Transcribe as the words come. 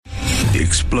The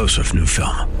explosive new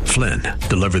film, Flynn,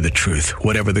 deliver the truth,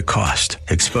 whatever the cost.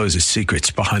 Exposes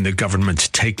secrets behind the government's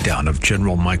takedown of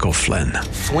General Michael Flynn.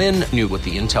 Flynn knew what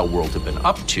the intel world had been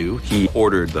up to. He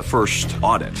ordered the first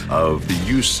audit of the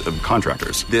use of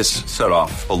contractors. This set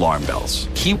off alarm bells.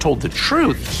 He told the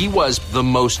truth. He was the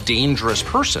most dangerous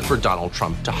person for Donald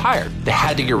Trump to hire. They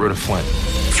had to get rid of Flynn.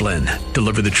 Flynn,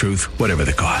 deliver the truth, whatever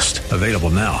the cost. Available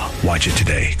now. Watch it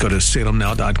today. Go to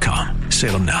salemnow.com.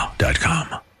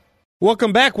 salemnow.com.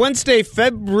 Welcome back. Wednesday,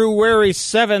 February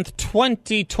 7th,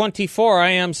 2024. I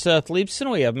am Seth Leibson.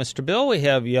 We have Mr. Bill. We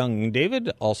have young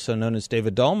David, also known as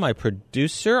David Dahl, my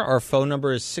producer. Our phone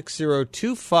number is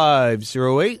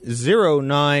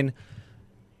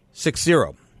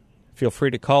 602-508-0960. Feel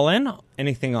free to call in.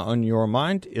 Anything on your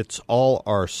mind, it's all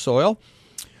our soil.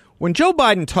 When Joe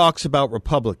Biden talks about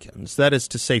Republicans, that is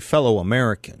to say fellow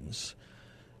Americans,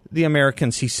 the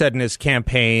Americans he said in his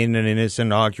campaign and in his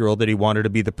inaugural that he wanted to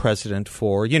be the president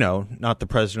for, not the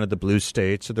president of the blue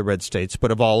states or the red states,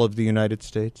 but of all of the United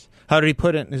States. How did he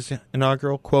put it in his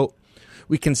inaugural? Quote,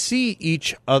 "We can see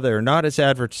each other not as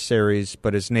adversaries,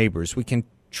 but as neighbors. We can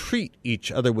treat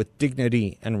each other with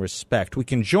dignity and respect. We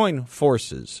can join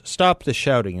forces, stop the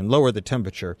shouting, and lower the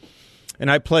temperature. And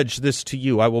I pledge this to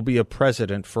you. I will be a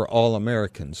president for all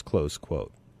Americans," close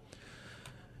quote.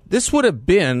 This would have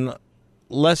been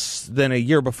less than a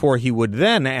year before he would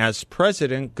then, as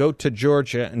president, go to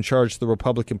Georgia and charge the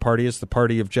Republican Party as the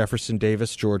party of Jefferson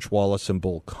Davis, George Wallace, and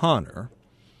Bull Connor.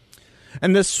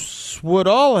 And this would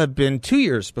all have been 2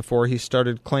 years before he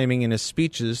started claiming in his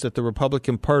speeches that the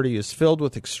Republican Party is filled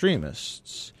with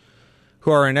extremists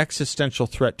who are an existential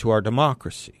threat to our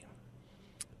democracy.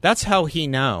 That's how he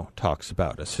now talks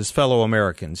about us, his fellow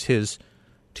Americans, his,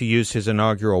 to use his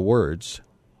inaugural words,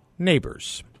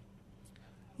 neighbors.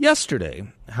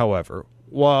 Yesterday, however,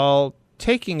 while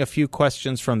taking a few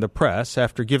questions from the press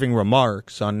after giving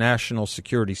remarks on national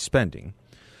security spending,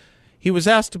 he was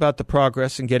asked about the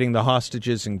progress in getting the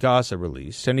hostages in Gaza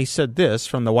released, and he said this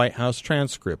from the White House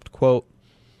transcript, quote,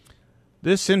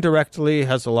 "This indirectly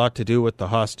has a lot to do with the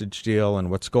hostage deal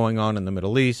and what's going on in the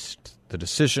Middle East, the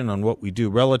decision on what we do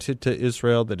relative to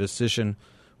Israel, the decision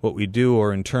what we do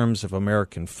or in terms of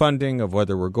American funding, of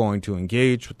whether we're going to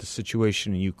engage with the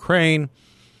situation in Ukraine.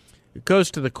 It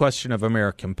goes to the question of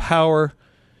American power.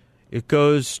 It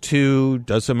goes to,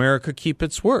 does America keep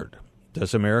its word?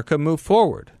 Does America move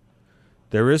forward?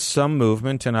 There is some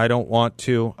movement, and I don't want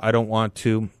to,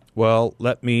 well,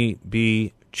 let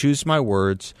me choose my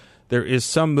words. There is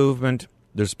some movement.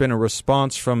 There's been a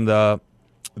response from the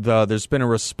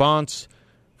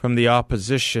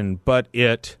opposition, but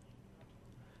at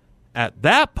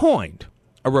that point,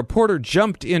 a reporter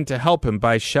jumped in to help him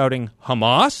by shouting,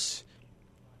 Hamas?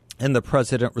 And the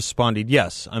president responded,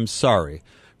 yes, I'm sorry,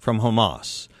 from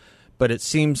Hamas. But it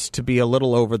seems to be a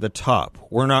little over the top.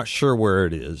 We're not sure where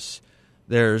it is.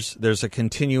 There's a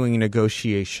continuing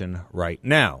negotiation right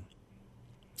now.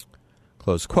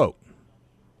 Close quote.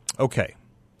 Okay.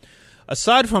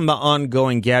 Aside from the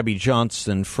ongoing Gabby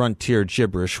Johnson frontier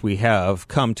gibberish we have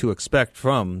come to expect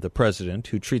from the president,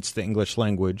 who treats the English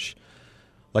language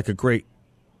like a great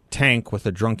tank with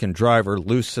a drunken driver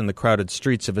loose in the crowded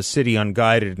streets of a city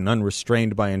unguided and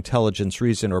unrestrained by intelligence,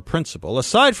 reason, or principle.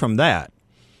 Aside from that,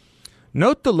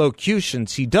 note the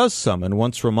locutions he does summon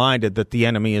once reminded that the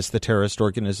enemy is the terrorist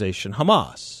organization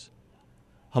Hamas.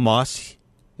 Hamas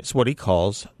is what he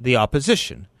calls the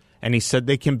opposition, and he said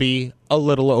they can be a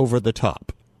little over the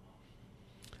top.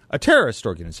 A terrorist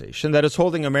organization that is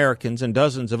holding Americans and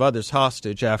dozens of others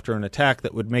hostage after an attack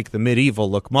that would make the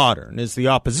medieval look modern is the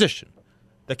opposition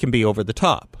that can be over the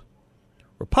top.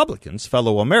 Republicans,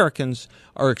 fellow Americans,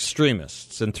 are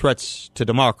extremists and threats to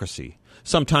democracy,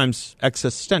 sometimes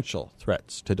existential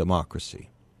threats to democracy.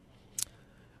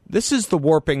 This is the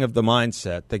warping of the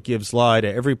mindset that gives lie to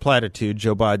every platitude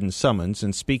Joe Biden summons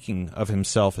in speaking of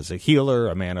himself as a healer,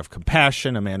 a man of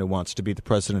compassion, a man who wants to be the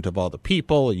president of all the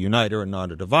people, a uniter and not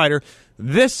a divider.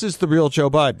 This is the real Joe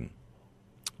Biden.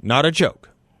 Not a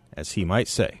joke, as he might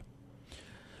say.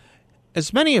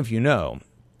 As many of you know,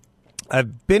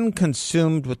 I've been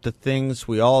consumed with the things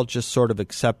we all just sort of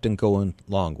accept and go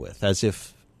along with, as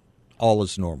if all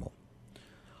is normal.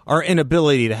 Our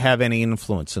inability to have any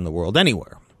influence in the world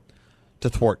anywhere, to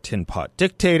thwart tin pot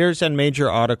dictators and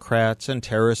major autocrats and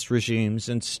terrorist regimes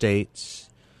and states,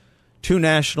 2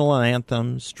 national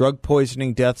anthems, drug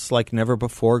poisoning deaths like never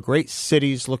before, great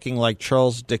cities looking like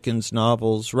Charles Dickens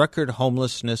novels, record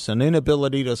homelessness, an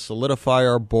inability to solidify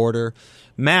our border,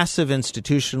 massive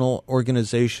institutional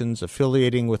organizations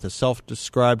affiliating with a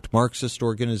self-described Marxist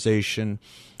organization,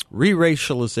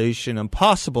 re-racialization,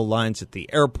 impossible lines at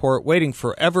the airport, waiting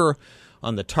forever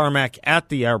on the tarmac at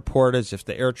the airport as if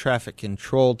the air traffic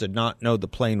control did not know the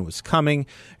plane was coming,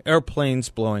 airplanes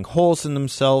blowing holes in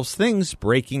themselves, things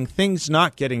breaking, things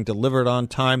not getting delivered on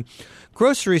time,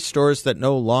 grocery stores that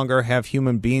no longer have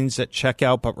human beings at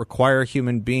checkout but require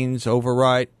human beings to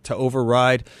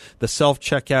override the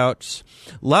self-checkouts,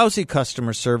 lousy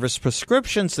customer service,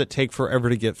 prescriptions that take forever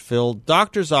to get filled,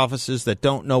 doctors' offices that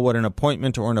don't know what an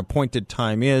appointment or an appointed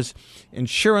time is,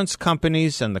 insurance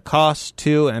companies and the cost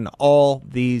too, and all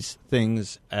these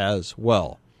things as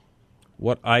well.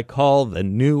 What I call the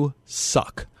new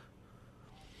suck.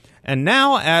 And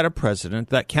now add a president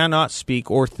that cannot speak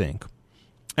or think,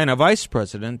 and a vice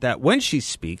president that, when she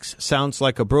speaks, sounds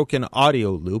like a broken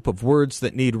audio loop of words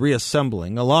that need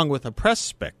reassembling, along with a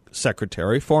press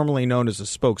secretary, formerly known as a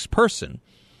spokesperson,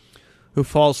 who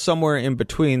falls somewhere in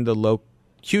between the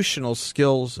locutional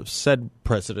skills of said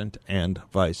president and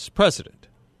vice president.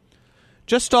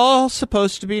 Just all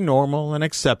supposed to be normal and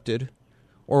accepted,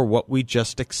 or what we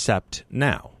just accept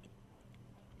now.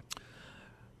 A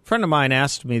friend of mine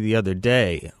asked me the other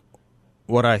day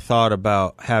what I thought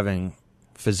about having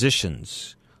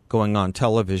physicians going on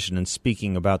television and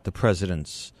speaking about the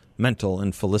president's mental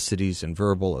infelicities and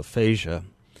verbal aphasia.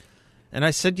 And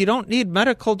I said, you don't need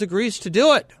medical degrees to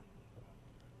do it.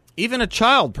 Even a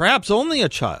child, perhaps only a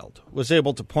child, was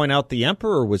able to point out the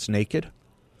emperor was naked.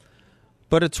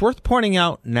 But it's worth pointing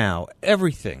out now,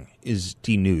 everything is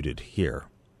denuded here.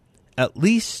 At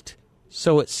least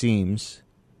so it seems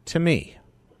to me.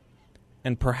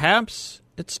 And perhaps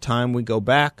it's time we go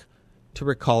back to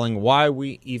recalling why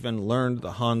we even learned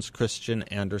the Hans Christian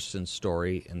Andersen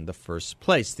story in the first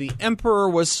place. The emperor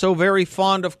was so very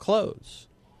fond of clothes.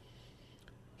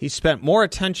 He spent more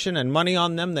attention and money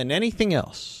on them than anything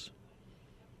else.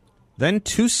 Then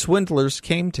two swindlers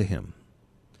came to him,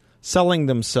 selling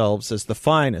themselves as the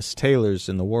finest tailors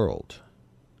in the world.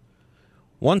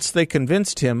 Once they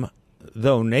convinced him,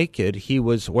 though naked, he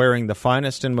was wearing the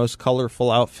finest and most colorful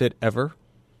outfit ever,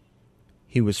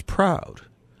 he was proud.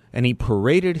 And he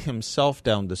paraded himself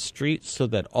down the street so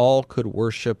that all could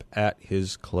worship at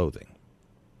his clothing.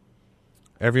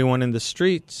 Everyone in the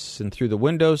streets and through the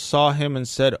windows saw him and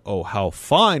said, "Oh, how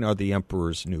fine are the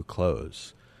emperor's new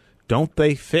clothes. Don't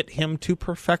they fit him to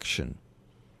perfection?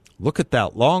 Look at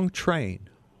that long train."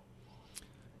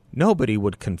 Nobody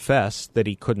would confess that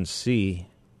he couldn't see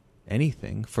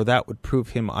anything, for that would prove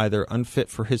him either unfit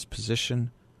for his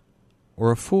position or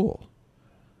a fool.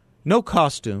 No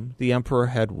costume the emperor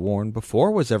had worn before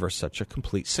was ever such a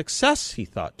complete success, he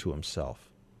thought to himself.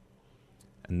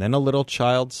 And then a little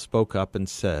child spoke up and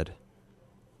said,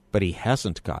 "But he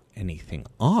hasn't got anything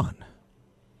on."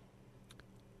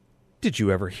 "Did you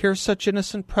ever hear such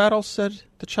innocent prattle?" said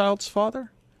the child's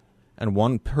father. And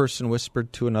one person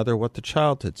whispered to another what the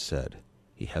child had said.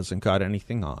 "He hasn't got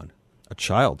anything on." "A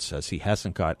child says he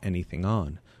hasn't got anything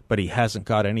on." "But he hasn't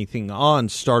got anything on,"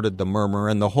 started the murmur,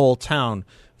 and the whole town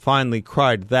finally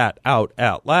cried that out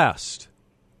at last.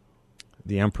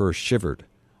 The emperor shivered,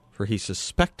 for he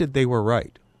suspected they were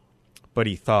right. But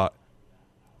he thought,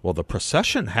 well, the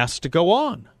procession has to go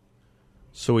on.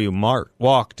 So he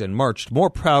walked and marched more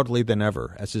proudly than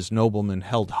ever as his noblemen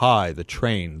held high the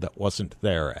train that wasn't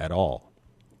there at all.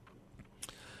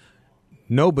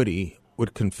 Nobody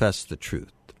would confess the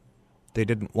truth. They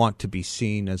didn't want to be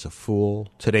seen as a fool.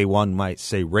 Today one might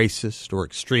say racist or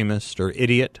extremist or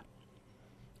idiot.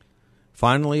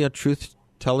 Finally, a truth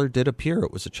teller did appear.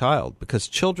 It was a child, because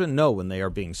children know when they are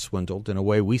being swindled in a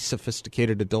way we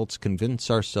sophisticated adults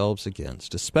convince ourselves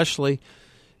against, especially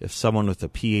if someone with a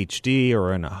PhD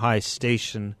or in a high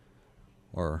station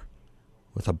or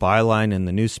with a byline in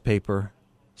the newspaper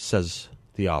says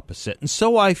the opposite. And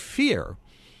so I fear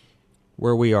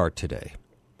where we are today.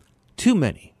 Too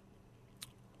many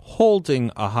holding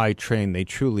a high train they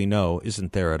truly know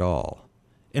isn't there at all,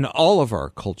 in all of our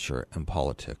culture and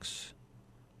politics,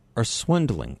 are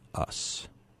swindling us.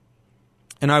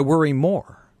 And I worry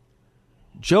more.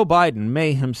 Joe Biden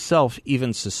may himself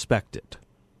even suspect it,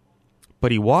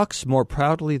 but he walks more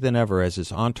proudly than ever as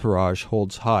his entourage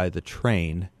holds high the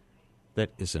train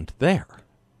that isn't there.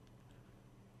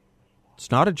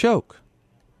 It's not a joke.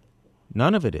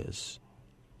 None of it is.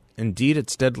 Indeed,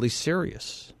 it's deadly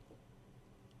serious.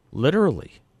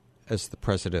 Literally, as the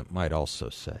president might also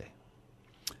say.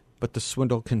 But the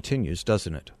swindle continues,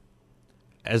 doesn't it?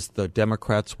 As the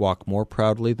Democrats walk more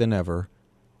proudly than ever,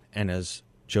 and as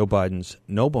Joe Biden's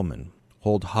noblemen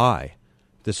hold high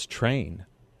this train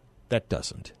that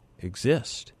doesn't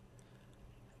exist.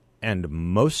 And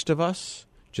most of us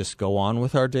just go on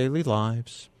with our daily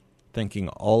lives, thinking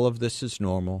all of this is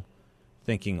normal,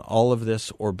 thinking all of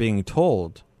this, or being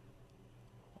told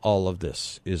all of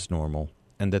this is normal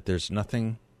and that there's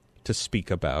nothing to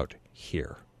speak about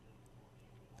here.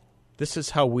 This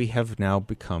is how we have now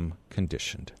become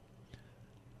conditioned.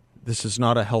 This is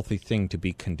not a healthy thing to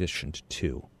be conditioned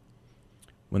to.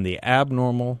 When the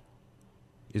abnormal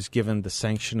is given the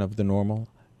sanction of the normal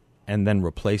and then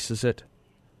replaces it,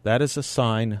 that is a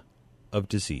sign of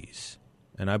disease.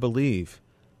 And I believe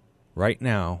right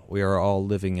now we are all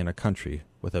living in a country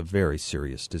with a very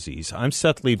serious disease. I'm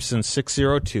Seth Leibson,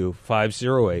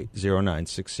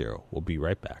 602-508-0960. We'll be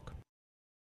right back.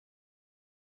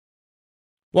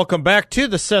 Welcome back to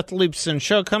the Seth Leibson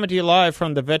Show, coming to you live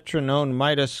from the veteran-owned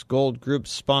Midas Gold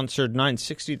Group-sponsored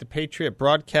 960 The Patriot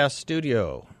Broadcast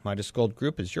Studio. Midas Gold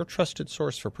Group is your trusted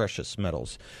source for precious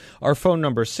metals. Our phone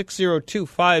number is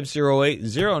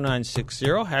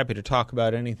 602-508-0960. Happy to talk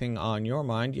about anything on your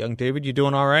mind. Young David, you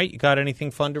doing all right? You got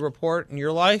anything fun to report in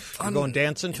your life? You going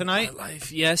dancing tonight? My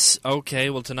life, yes. Okay,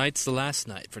 well, tonight's the last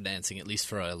night for dancing, at least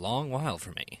for a long while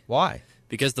for me. Why?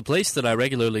 Because the place that I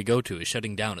regularly go to is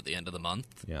shutting down at the end of the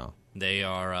month. Yeah. They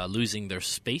are losing their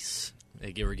space.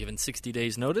 They were given 60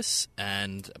 days' notice,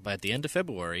 and by the end of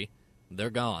February, they're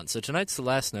gone. So tonight's the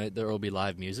last night. There will be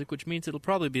live music, which means it'll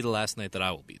probably be the last night that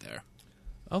I will be there.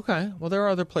 Okay. Well, there are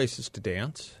other places to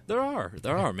dance. There are.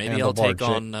 Maybe I'll take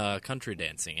on country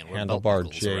dancing and wear belt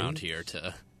buckles around here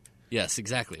to... Yes,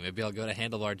 exactly. Maybe I'll go to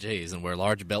Handlebar J's and wear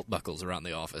large belt buckles around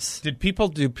the office. Do people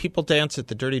dance at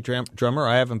the Dirty Drummer?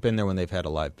 I haven't been there when they've had a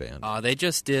live band. They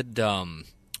just did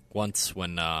once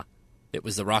when it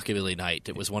was the Rockabilly night.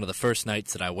 It was one of the first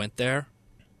nights that I went there,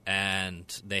 and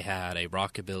they had a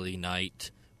Rockabilly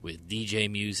night with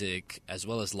DJ music as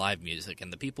well as live music,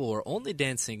 and the people were only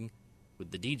dancing with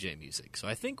the DJ music. So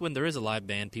I think when there is a live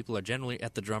band, people are generally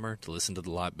at the drummer to listen to the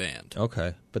live band.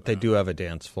 Okay, but they do have a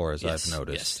dance floor, as I've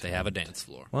noticed. Yes, they have a dance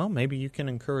floor. Well, maybe you can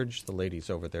encourage the ladies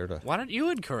over there to... Why don't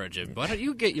you encourage it? Why don't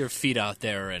you get your feet out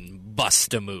there and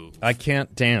bust a move? I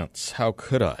can't dance. How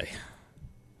could I?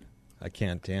 I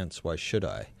can't dance. Why should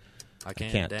I? I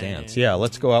can't dance. Yeah,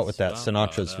 let's go out with that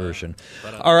Sinatra's version.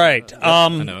 All right. I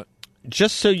know it.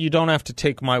 Just so you don't have to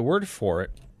take my word for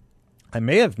it, I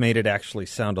may have made it actually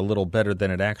sound a little better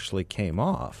than it actually came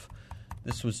off.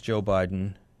 This was Joe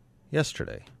Biden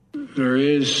yesterday. There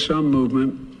is some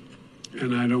movement,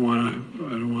 and I don't want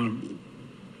to,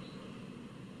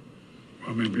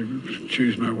 well, maybe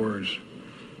choose my words.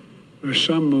 There's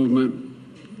some movement.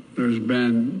 There's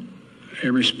been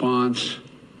a response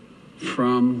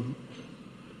from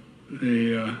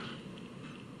there's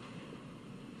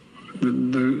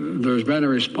been a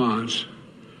response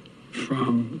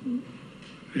from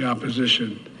the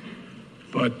opposition,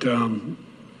 but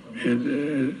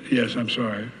yes, I'm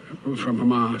sorry, from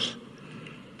Hamas,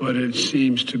 but it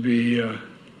seems to be a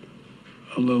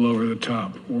little over the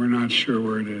top. We're not sure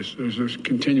where it is. There's a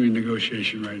continuing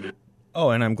negotiation right now. Oh,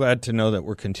 and I'm glad to know that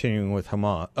we're continuing with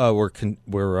Hamas.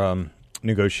 We're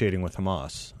negotiating with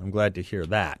Hamas. I'm glad to hear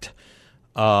that.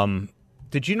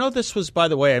 Did you know this was, by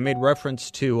the way, I made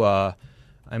reference to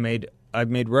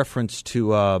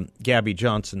Gabby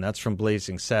Johnson. That's from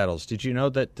Blazing Saddles. Did you know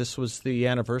that this was the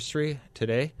anniversary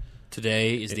today?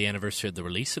 Today is the anniversary of the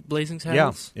release of Blazing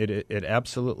Saddles? Yeah, it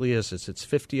absolutely is. It's its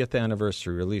 50th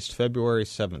anniversary, released February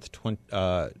 7th,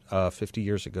 50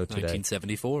 years ago today.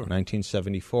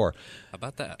 1974. How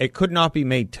about that? It could not be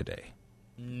made today.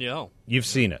 No. You've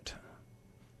seen it.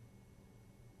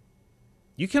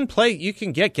 You can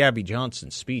get Gabby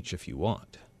Johnson's speech if you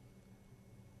want.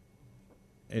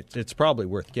 It's probably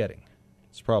worth getting.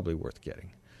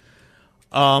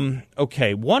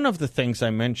 Okay, one of the things I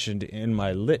mentioned in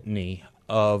my litany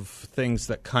of things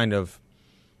that kind of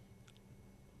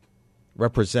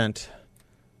represent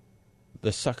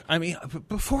the suck. I mean,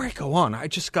 before I go on, I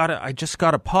just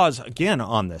gotta pause again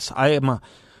on this. I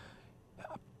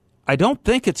don't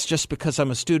think it's just because I'm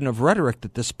a student of rhetoric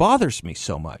that this bothers me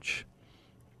so much.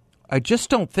 I just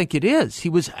don't think it is. He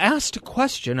was asked a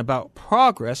question about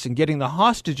progress in getting the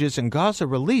hostages in Gaza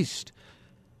released,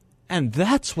 and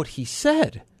that's what he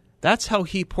said. That's how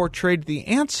he portrayed the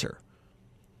answer.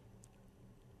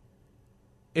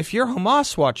 If you're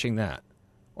Hamas watching that,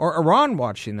 or Iran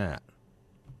watching that,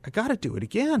 I got to do it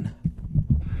again.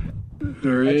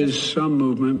 There is some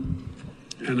movement,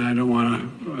 and I don't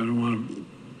want to,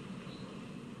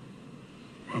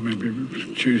 well,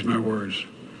 maybe choose my words.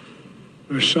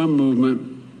 There's some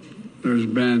movement. There's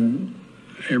been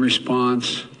a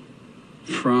response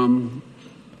from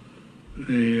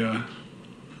there's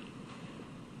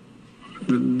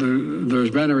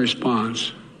been a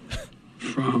response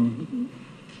from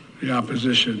the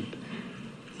opposition,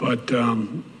 but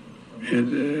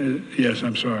yes,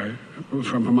 I'm sorry,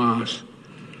 from Hamas,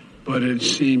 but it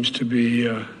seems to be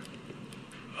a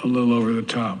little over the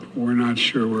top. We're not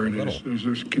sure where it is.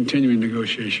 There's continuing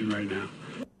negotiation right now.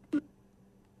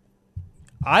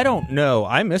 I don't know.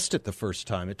 I missed it the first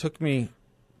time. It took me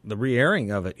the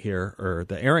airing of it here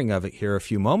a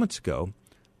few moments ago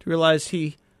to realize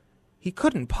he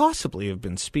couldn't possibly have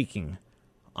been speaking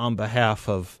on behalf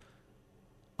of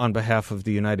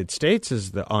the United States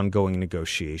as the ongoing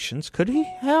negotiations. Could he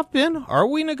have been? Are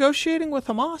we negotiating with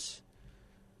Hamas?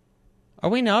 Are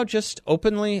we now just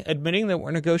openly admitting that we're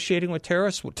negotiating with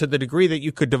terrorists to the degree that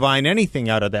you could divine anything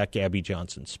out of that Gabby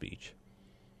Johnson speech?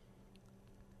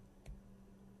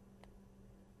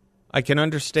 I can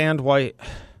understand why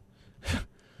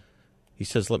he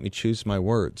says, let me choose my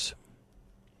words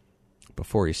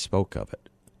before he spoke of it.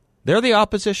 They're the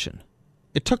opposition.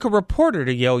 It took a reporter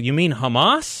to yell, you mean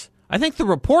Hamas? I think the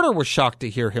reporter was shocked to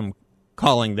hear him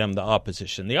calling them the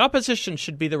opposition. The opposition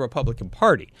should be the Republican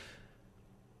Party.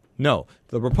 No,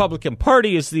 the Republican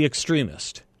Party is the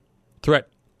extremist threat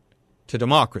to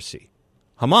democracy.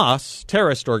 Hamas,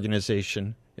 terrorist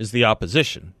organization, is the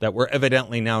opposition that we're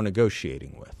evidently now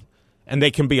negotiating with. And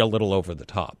they can be a little over the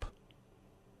top.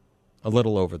 A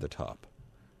little over the top.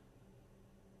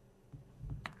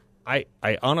 I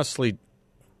honestly,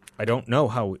 I don't know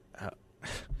how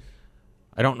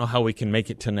we can make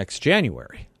it to next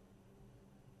January.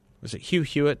 Was it Hugh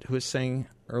Hewitt who was saying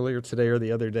earlier today or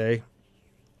the other day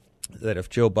that if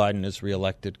Joe Biden is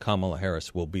reelected, Kamala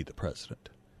Harris will be the president?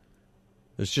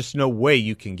 There's just no way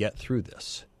you can get through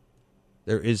this.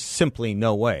 There is simply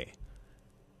no way.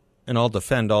 And I'll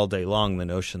defend all day long the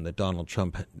notion that Donald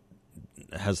Trump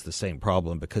has the same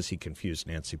problem because he confused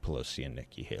Nancy Pelosi and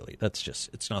Nikki Haley.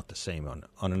 It's not the same on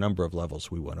a number of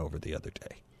levels we went over the other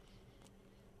day.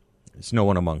 There's no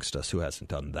one amongst us who hasn't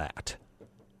done that.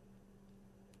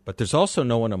 But there's also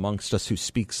no one amongst us who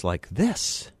speaks like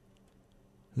this.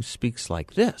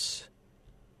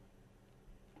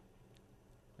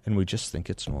 And we just think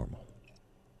it's normal.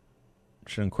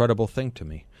 It's an incredible thing to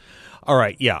me. All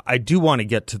right, yeah, I do want to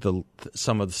get to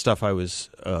some of the stuff I was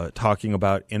talking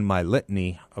about in my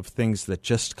litany of things that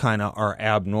just kind of are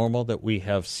abnormal, that we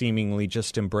have seemingly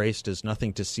just embraced as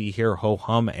nothing to see here,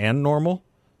 ho-hum, and normal.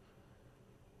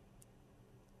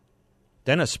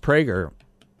 Dennis Prager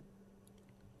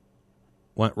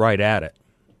went right at it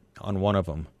on one of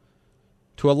them.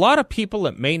 To a lot of people,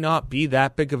 it may not be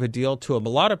that big of a deal. To a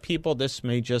lot of people, this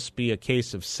may just be a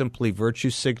case of simply virtue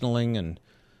signaling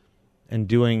and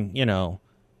doing,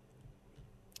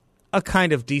 a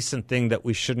kind of decent thing that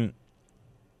we shouldn't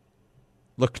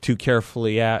look too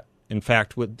carefully at. In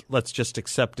fact, let's just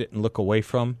accept it and look away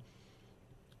from.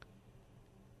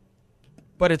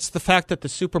 But it's the fact that the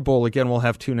Super Bowl, again, will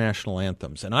have two national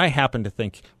anthems. And I happen to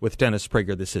think, with Dennis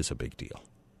Prager, this is a big deal.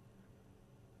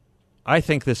 I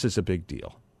think this is a big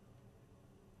deal.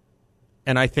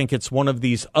 And I think it's one of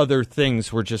these other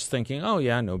things we're just thinking, oh,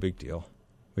 yeah, no big deal.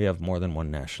 We have more than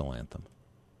one national anthem.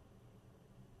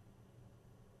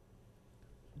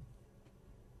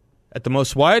 At the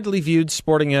most widely viewed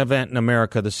sporting event in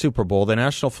America, the Super Bowl, the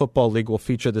National Football League will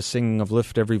feature the singing of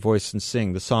Lift Every Voice and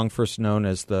Sing, the song first known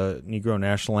as the Negro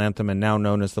National Anthem and now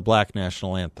known as the Black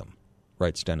National Anthem,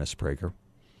 writes Dennis Prager.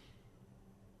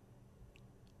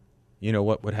 You know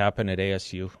what would happen at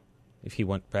ASU if he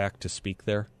went back to speak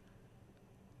there?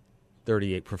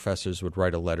 38 professors would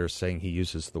write a letter saying he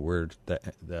uses the word,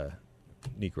 the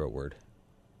Negro word.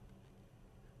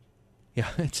 Yeah,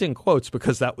 it's in quotes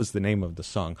because that was the name of the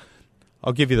song.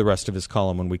 I'll give you the rest of his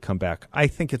column when we come back. I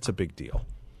think it's a big deal.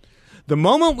 The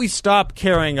moment we stop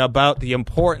caring about the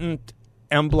important,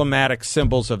 emblematic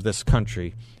symbols of this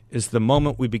country is the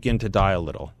moment we begin to die a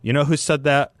little. You know who said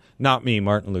that? Not me,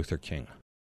 Martin Luther King.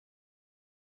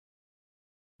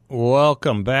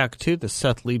 Welcome back to the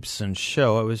Seth Leibsohn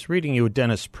Show. I was reading you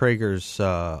Dennis Prager's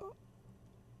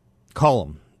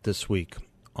column this week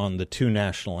on the two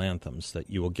national anthems that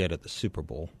you will get at the Super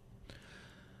Bowl.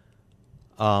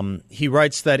 He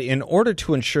writes that in order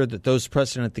to ensure that those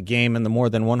present at the game and the more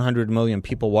than 100 million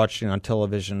people watching on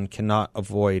television cannot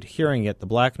avoid hearing it, the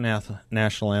Black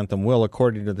National Anthem will,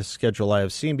 according to the schedule I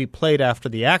have seen, be played after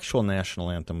the actual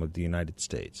national anthem of the United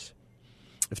States.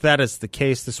 If that is the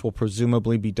case, this will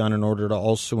presumably be done in order to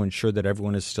also ensure that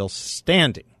everyone is still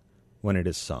standing when it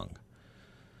is sung.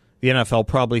 The NFL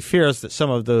probably fears that some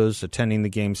of those attending the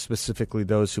game, specifically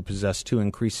those who possess two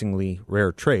increasingly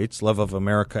rare traits, love of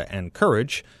America and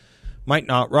courage, might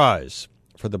not rise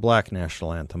for the Black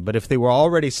National Anthem. But if they were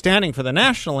already standing for the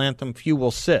National Anthem, few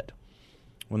will sit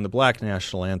when the Black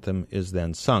National Anthem is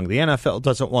then sung. The NFL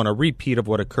doesn't want a repeat of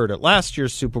what occurred at last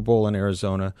year's Super Bowl in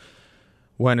Arizona,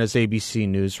 when, as ABC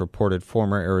News reported,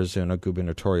 former Arizona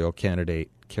gubernatorial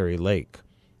candidate Kari Lake,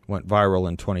 went viral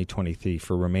in 2023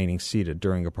 for remaining seated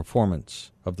during a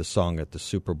performance of the song at the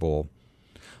Super Bowl.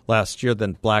 Last year, the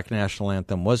Black National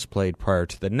Anthem was played prior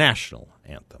to the National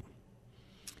Anthem.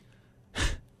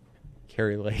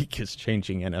 Kari Lake is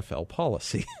changing NFL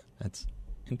policy. That's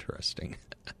interesting.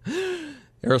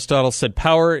 Aristotle said,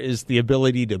 power is the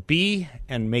ability to be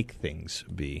and make things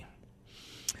be.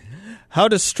 How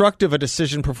destructive a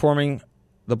decision performing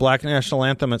the Black National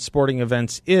Anthem at sporting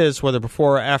events is, whether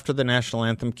before or after the National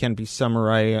Anthem, can be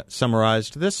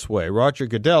summarized this way. Roger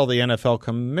Goodell, the NFL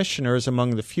commissioner, is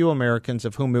among the few Americans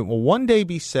of whom it will one day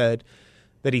be said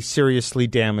that he seriously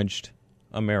damaged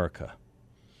America.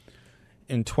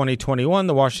 In 2021,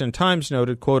 the Washington Times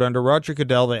noted, quote, under Roger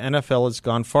Goodell, the NFL has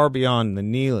gone far beyond the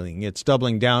kneeling. It's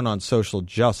doubling down on social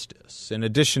justice. In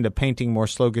addition to painting more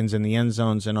slogans in the end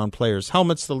zones and on players'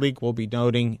 helmets, the league will be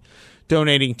donating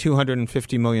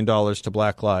 $250 million to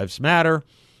Black Lives Matter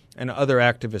and other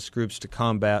activist groups to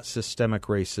combat systemic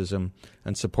racism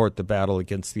and support the battle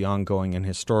against the ongoing and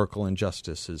historical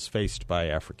injustices faced by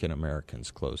African Americans,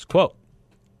 close quote.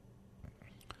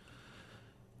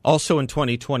 Also in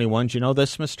 2021, do you know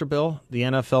this, Mr. Bill? The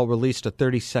NFL released a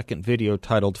 30-second video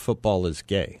titled Football is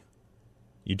Gay.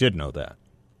 You did know that.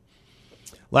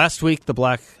 Last week, the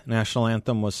Black National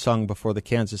Anthem was sung before the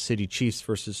Kansas City Chiefs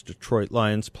versus Detroit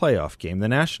Lions playoff game. The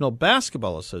National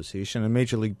Basketball Association and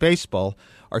Major League Baseball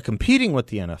are competing with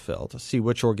the NFL to see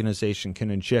which organization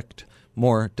can inject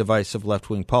more divisive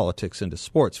left-wing politics into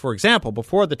sports. For example,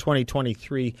 before the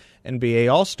 2023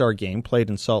 NBA All-Star Game played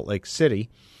in Salt Lake City,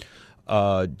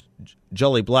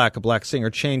 Jully Black, a black singer,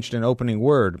 changed an opening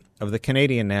word of the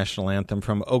Canadian national anthem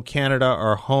from O Canada,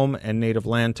 our home and native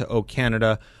land, to O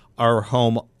Canada, our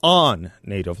home on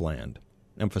native land,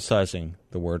 emphasizing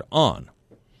the word on.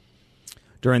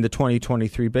 During the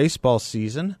 2023 baseball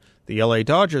season, the LA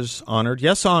Dodgers honored,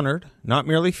 not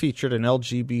merely featured, an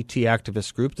LGBT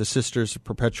activist group, the Sisters of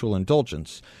Perpetual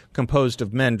Indulgence, composed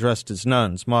of men dressed as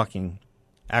nuns, mocking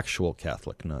actual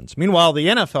Catholic nuns. Meanwhile, the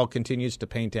NFL continues to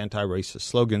paint anti-racist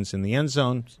slogans in the end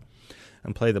zones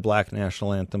and play the Black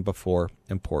National Anthem before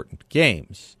important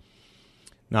games.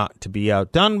 Not to be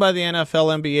outdone by the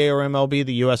NFL, NBA, or MLB,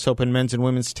 the U.S. Open men's and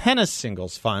women's tennis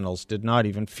singles finals did not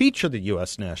even feature the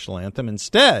U.S. National Anthem.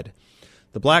 Instead,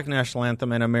 the Black National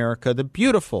Anthem and America the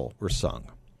Beautiful were sung.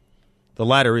 The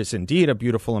latter is indeed a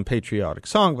beautiful and patriotic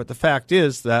song, but the fact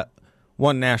is that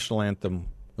one national anthem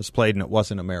was played and it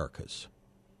wasn't America's.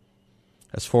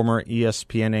 As former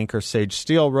ESPN anchor Sage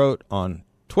Steele wrote on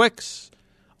Twix,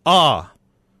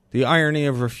 the irony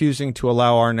of refusing to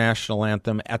allow our national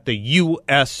anthem at the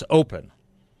U.S. Open.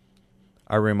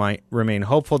 I remain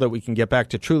hopeful that we can get back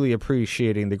to truly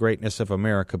appreciating the greatness of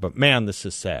America, but man, this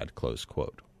is sad, close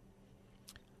quote.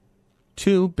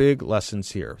 Two big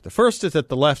lessons here. The first is that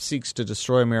the left seeks to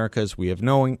destroy America as we have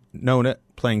known it.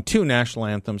 Playing two national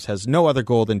anthems has no other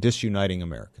goal than disuniting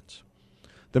Americans.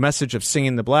 The message of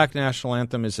singing the Black National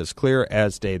Anthem is as clear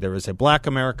as day. There is a Black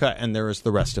America and there is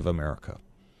the rest of America.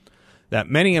 That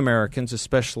many Americans,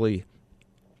 especially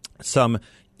some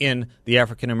in the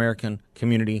African American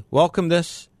community, welcome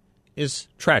this is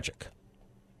tragic.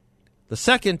 The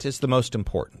second is the most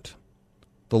important.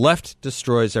 The left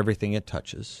destroys everything it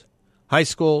touches. High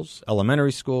schools,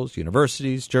 elementary schools,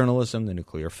 universities, journalism, the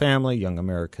nuclear family, young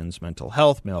Americans' mental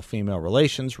health, male-female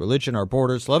relations, religion, our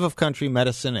borders, love of country,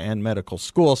 medicine, and medical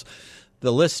schools.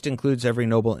 The list includes every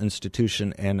noble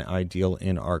institution and ideal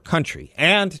in our country.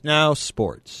 And now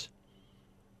sports.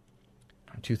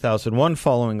 In 2001,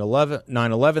 following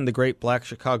 9/11, the great black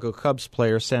Chicago Cubs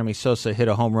player Sammy Sosa hit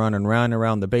a home run and ran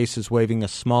around the bases waving a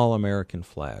small American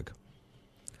flag.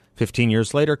 15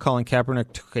 years later, Colin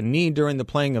Kaepernick took a knee during the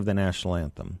playing of the national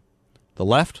anthem. The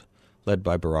left, led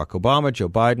by Barack Obama, Joe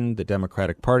Biden, the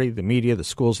Democratic Party, the media, the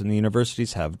schools, and the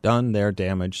universities have done their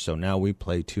damage, so now we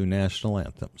play two national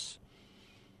anthems.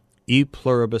 E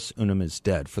pluribus unum is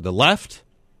dead. For the left,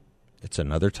 it's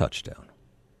another touchdown.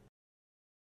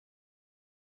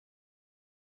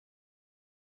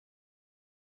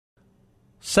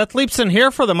 Seth Leibson here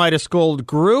for the Midas Gold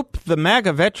Group. The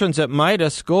MAGA veterans at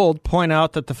Midas Gold point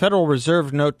out that the Federal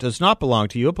Reserve note does not belong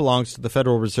to you. It belongs to the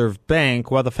Federal Reserve Bank.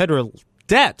 While the federal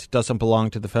debt doesn't belong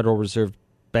to the Federal Reserve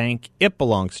Bank, it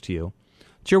belongs to you.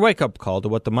 It's your wake-up call to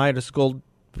what the Midas Gold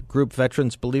Group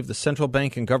veterans believe the central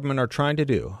bank and government are trying to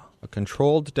do, a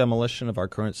controlled demolition of our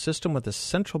current system with a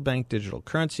central bank digital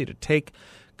currency to take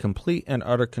complete and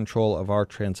utter control of our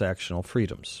transactional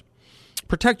freedoms.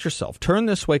 Protect yourself. Turn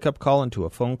this wake-up call into a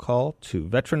phone call to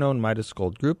veteran-owned Midas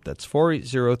Gold Group. That's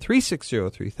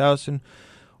 480-360-3000.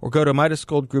 or go to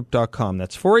MidasGoldGroup.com.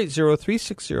 That's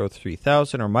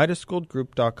 480-360-3000 or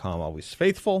MidasGoldGroup.com. Always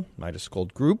faithful. Midas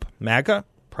Gold Group, MAGA,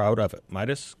 proud of it.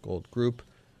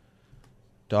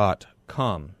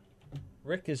 MidasGoldGroup.com.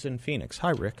 Rick is in Phoenix.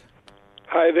 Hi, Rick.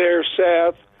 Hi there,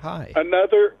 Seth. Hi.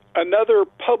 Another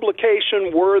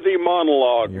publication-worthy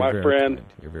monologue, my friend.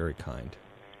 Kind. You're very kind.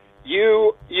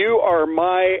 You are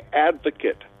my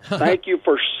advocate. Thank you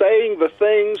for saying the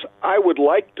things I would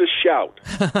like to shout.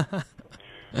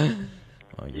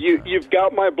 You've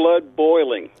got my blood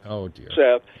boiling. Oh dear,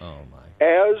 Seth. Oh my.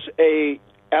 As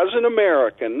an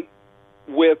American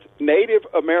with Native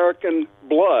American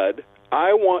blood,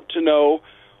 I want to know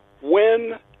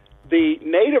when the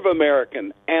Native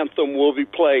American anthem will be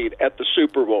played at the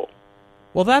Super Bowl.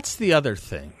 Well, that's the other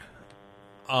thing.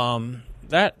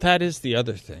 That is the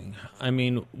other thing. I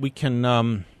mean, we can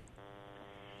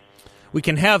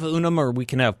have unum or we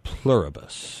can have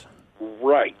pluribus.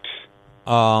 Right.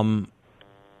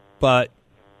 But,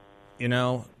 you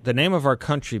know, the name of our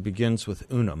country begins with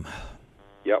unum.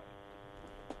 Yep.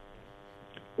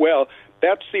 Well,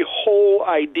 that's the whole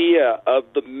idea of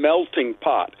the melting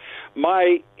pot.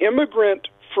 My immigrant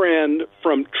friend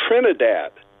from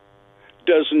Trinidad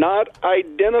does not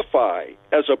identify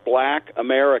as a black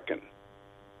American.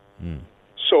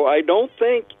 So I don't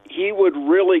think he would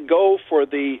really go for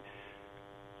the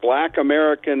black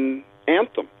American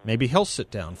anthem. Maybe he'll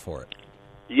sit down for it.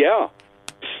 Yeah.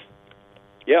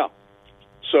 Yeah.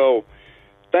 So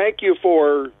thank you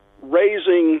for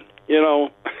raising,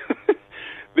 the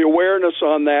awareness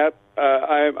on that.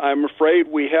 I'm afraid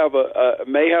we have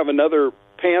may have another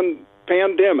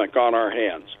pandemic on our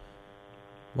hands.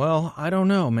 Well, I don't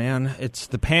know, man. It's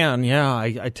the pan. Yeah,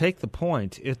 I take the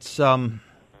point. It's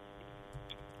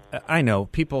I know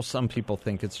some people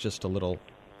think it's just a little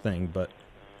thing, but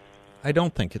I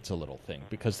don't think it's a little thing,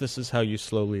 because this is how you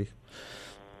slowly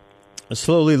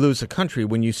lose a country,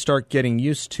 when you start getting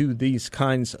used to these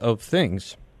kinds of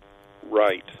things.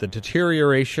 Right. The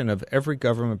deterioration of every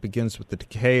government begins with the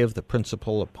decay of the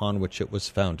principle upon which it was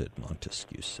founded,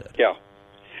 Montesquieu said. Yeah.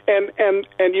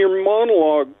 And your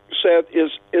monologue, Seth,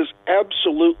 is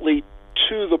absolutely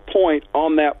to the point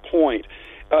on that point.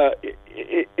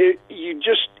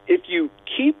 If you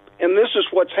keep, and this is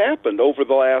what's happened over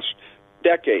the last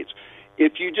decades,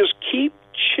 if you just keep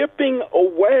chipping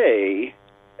away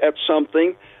at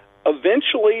something,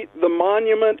 eventually the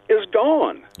monument is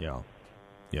gone. Yeah.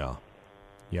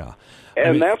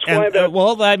 And that's why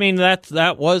that...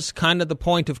 that was kind of the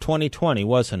point of 2020,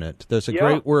 wasn't it? There's a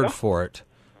great word for it.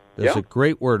 There's a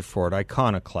great word for it,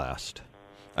 iconoclasm.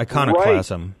 Right.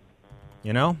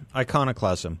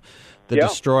 Iconoclasm. The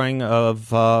destroying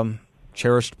of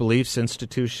cherished beliefs,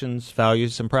 institutions,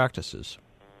 values, and practices.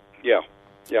 Yeah.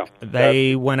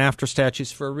 They went after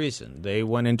statues for a reason. They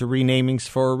went into renamings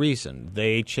for a reason.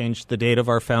 They changed the date of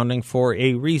our founding for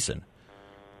a reason.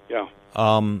 Yeah.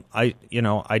 I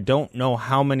don't know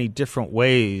how many different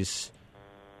ways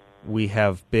we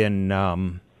have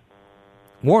been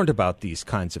warned about these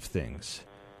kinds of things.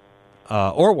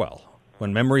 Orwell,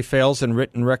 when memory fails and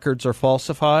written records are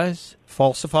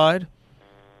falsified,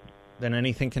 then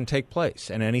anything can take place,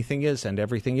 and anything is, and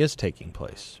everything is taking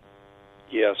place.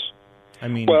 Yes. I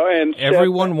mean,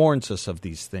 everyone warns us of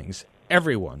these things.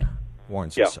 Everyone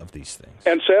warns us of these things.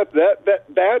 And Seth,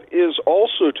 that is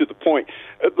also to the point.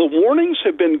 The warnings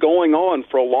have been going on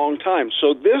for a long time.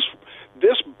 So this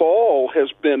ball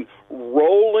has been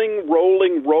rolling,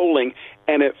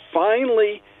 and it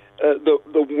finally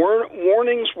the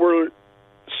warnings were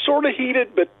sort of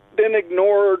heated, but then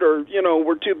ignored, or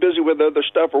we're too busy with other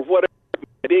stuff or whatever it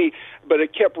may be. But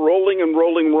it kept rolling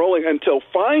until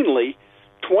finally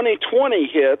 2020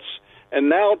 hits, and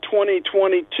now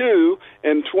 2022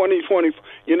 and 2020.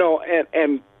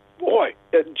 And boy,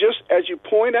 just as you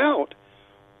point out,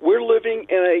 we're living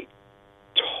in a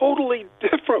totally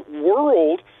different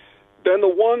world than the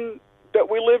one that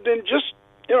we lived in just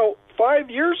 5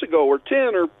 years ago, or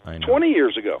 10 or 20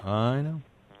 years ago. I know.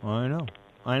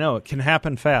 It can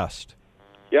happen fast.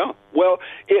 Yeah. Well,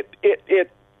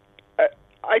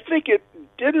 I think it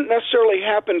didn't necessarily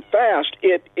happen fast.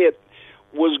 It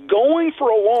was going for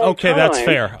a long time. Okay, that's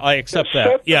fair. I accept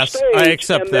that. Yes, I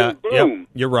accept that. Yep,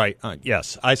 you're right.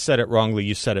 Yes, I said it wrongly.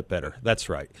 You said it better. That's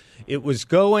right. It was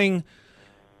going,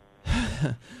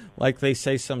 like they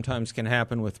say sometimes can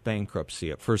happen with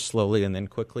bankruptcy, at first slowly and then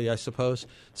quickly, I suppose.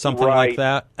 Something like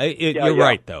that. You're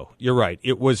right, though. You're right.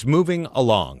 It was moving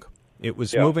along. It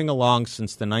was moving along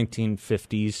since the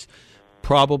 1950s,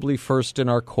 probably first in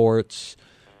our courts,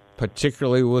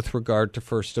 particularly with regard to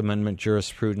First Amendment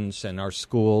jurisprudence and our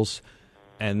schools.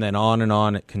 And then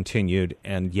on it continued,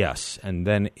 and yes, and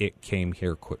then it came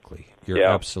here quickly. You're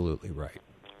absolutely right.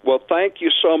 Well, thank you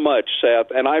so much,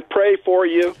 Seth, and I pray for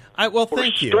you.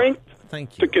 Thank you. Strength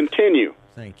to continue.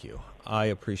 Thank you. I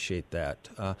appreciate that.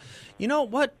 You know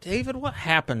what, David? What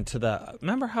happened to that?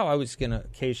 Remember how I was going to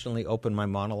occasionally open my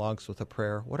monologues with a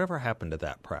prayer? Whatever happened to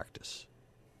that practice?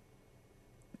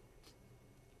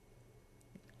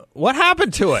 What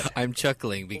happened to it? I'm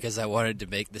chuckling because I wanted to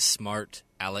make the smart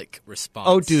Alec response.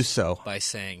 Oh, do so. By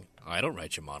saying, I don't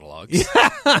write your monologues.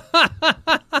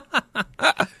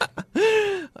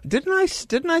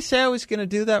 Didn't I say I was going to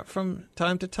do that from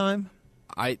time to time?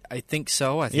 I think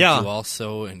so. I think you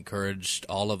also encouraged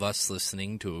all of us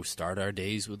listening to start our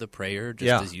days with a prayer,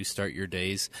 just as you start your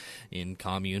days in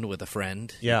commune with a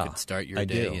friend. Yeah, you could start your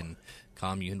day in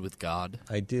commune with God.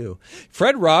 I do.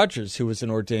 Fred Rogers, who was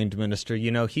an ordained minister,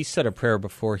 he said a prayer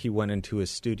before he went into his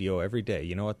studio every day.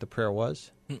 You know what the prayer was?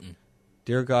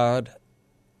 Dear God,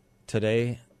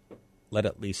 today, let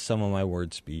at least some of my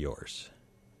words be yours.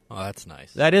 Oh, that's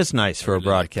nice. That is nice for a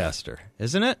broadcaster,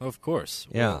 isn't it? Of course.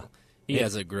 Yeah. Well, he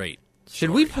has a great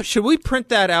story. Should we print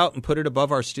that out and put it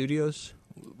above our studios?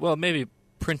 Well, maybe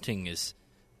printing is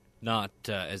not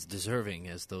as deserving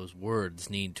as those words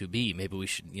need to be. Maybe we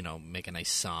should, make a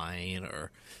nice sign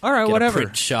or get a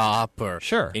print shop or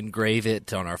sure. engrave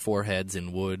it on our foreheads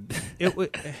in wood. It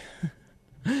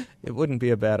wouldn't be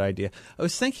a bad idea. I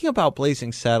was thinking about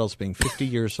Blazing Saddles being 50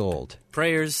 years old.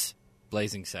 Prayers,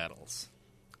 Blazing Saddles.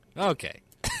 Okay.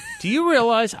 Do you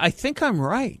realize, I think I'm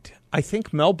right. I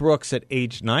think Mel Brooks at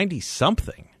age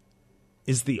 90-something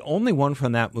is the only one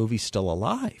from that movie still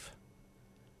alive.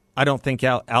 I don't think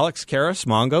Alex Karras,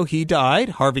 Mongo, he died.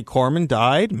 Harvey Korman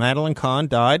died. Madeline Kahn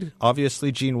died.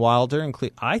 Obviously, Gene Wilder and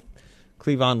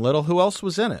Cleavon Little. Who else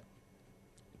was in it?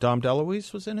 Dom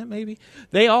DeLuise was in it, maybe?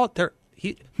 Mel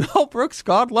Brooks,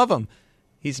 God love him.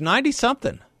 He's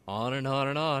 90-something. On and on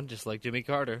and on, just like Jimmy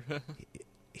Carter.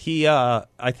 He, I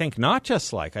think not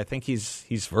just like. I think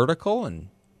he's vertical and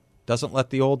doesn't let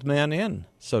the old man in,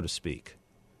 so to speak.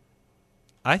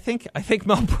 I think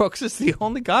Mel Brooks is the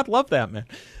only. God love that man.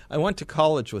 I went to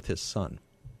college with his son.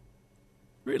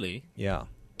 Really? Yeah.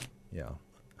 I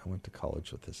went to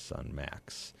college with his son,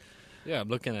 Max. Yeah, I'm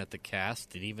looking at the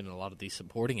cast, and even a lot of these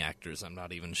supporting actors I'm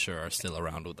not even sure are still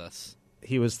around with us.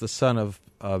 He was the son of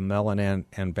Mel and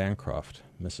Ann Bancroft,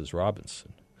 Mrs.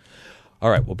 Robinson. All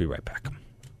right, we'll be right back.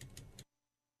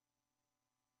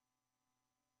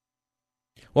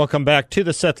 Welcome back to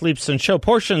the Seth Leibsohn Show,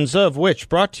 portions of which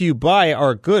brought to you by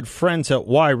our good friends at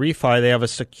Y-Refi. They have a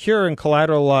secure and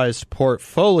collateralized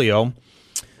portfolio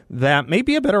that may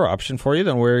be a better option for you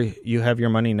than where you have your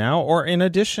money now, or in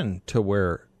addition to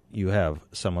where you have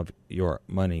some of your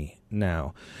money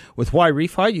now. With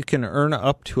Y-Refi, you can earn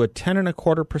up to a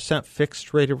 10.25%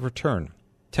 fixed rate of return.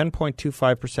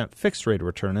 10.25% fixed rate of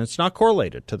return, and it's not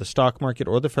correlated to the stock market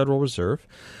or the Federal Reserve.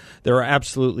 There are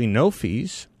absolutely no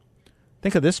fees.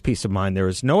 Think of this peace of mind. There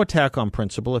is no attack on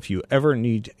principal if you ever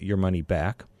need your money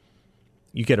back.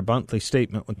 You get a monthly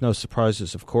statement with no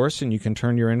surprises, of course, and you can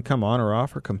turn your income on or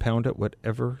off or compound it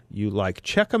whatever you like.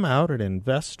 Check them out at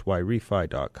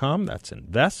investyrefi.com. That's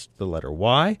invest, the letter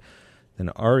Y, then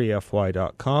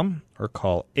refy.com, or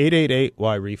call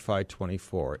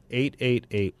 888-YREFI-24,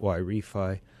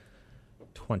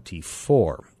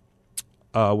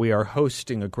 888-YREFI-24. We are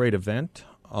hosting a great event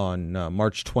on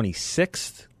March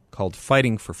 26th. Called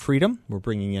Fighting for Freedom. We're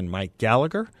bringing in Mike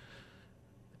Gallagher,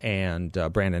 and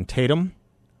Brandon Tatum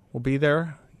will be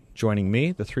there joining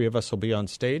me. The three of us will be on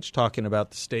stage talking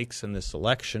about the stakes in this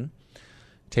election,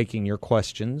 taking your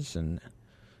questions and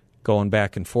going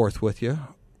back and forth with you.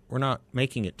 We're not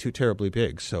making it too terribly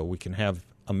big, so we can have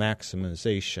a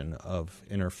maximization of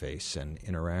interface and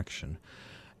interaction.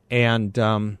 And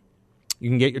you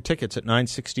can get your tickets at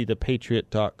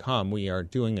 960thepatriot.com. We are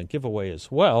doing a giveaway as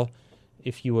well.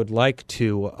 If you would like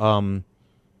to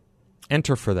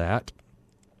enter for that,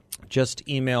 just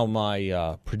email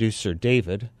my producer,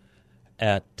 David,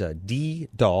 at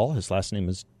ddahl. His last name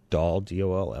is Dahl,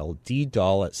 D-O-L-L,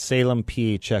 ddahl at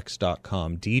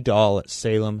salemphx.com, ddahl at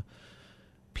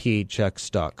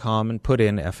salemphx.com, and put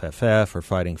in FFF or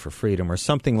Fighting for Freedom or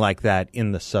something like that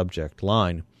in the subject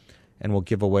line, and we'll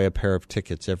give away a pair of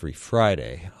tickets every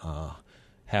Friday.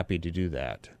 Happy to do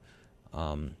that.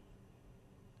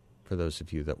 For those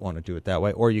of you that want to do it that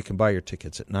way. Or you can buy your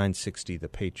tickets at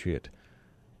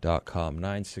 960thepatriot.com,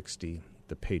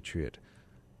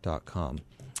 960thepatriot.com.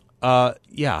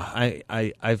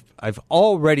 I've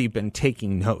already been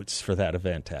taking notes for that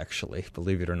event, actually,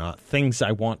 believe it or not. Things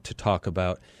I want to talk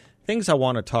about, things I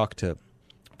want to talk to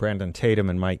Brandon Tatum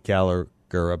and Mike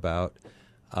Gallagher about,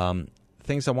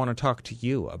 things I want to talk to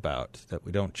you about that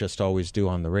we don't just always do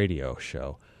on the radio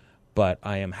show. But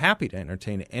I am happy to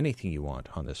entertain anything you want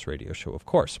on this radio show, of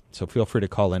course. So feel free to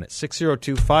call in at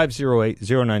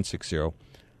 602-508-0960.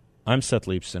 I'm Seth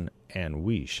Leibson, and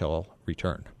we shall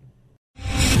return.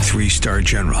 3-star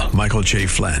General Michael J.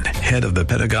 Flynn, head of the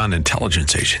Pentagon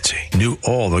Intelligence Agency, knew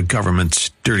all the government's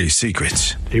dirty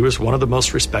secrets. He was one of the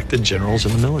most respected generals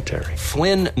in the military.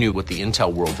 Flynn knew what the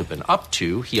intel world had been up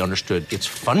to. He understood its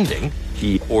funding.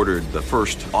 He ordered the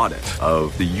first audit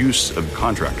of the use of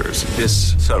contractors.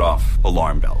 This set off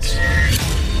alarm bells.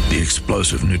 The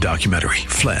explosive new documentary,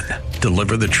 Flynn,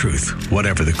 Deliver the Truth,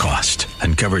 Whatever the Cost,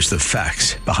 uncovers the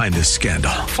facts behind this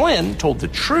scandal. Flynn told the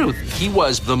truth. He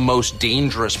was the most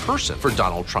dangerous person for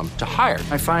Donald Trump to hire.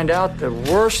 I find out the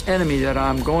worst enemy that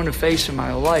I'm going to face in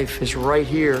my life is right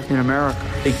here in America.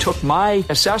 They took my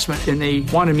assessment and they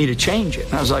wanted me to change it.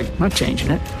 And I was like, I'm not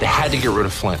changing it. They had to get rid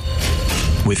of Flynn.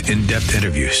 With in-depth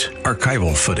interviews,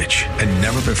 archival footage, and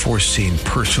never-before-seen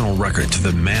personal records of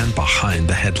the man behind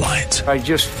the headlines. I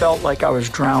just felt like I was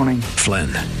drowning. Flynn,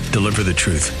 Deliver the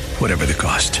Truth, Whatever the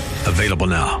Cost. Available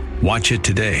now. Watch it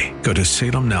today. Go to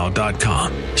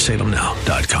salemnow.com.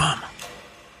 salemnow.com.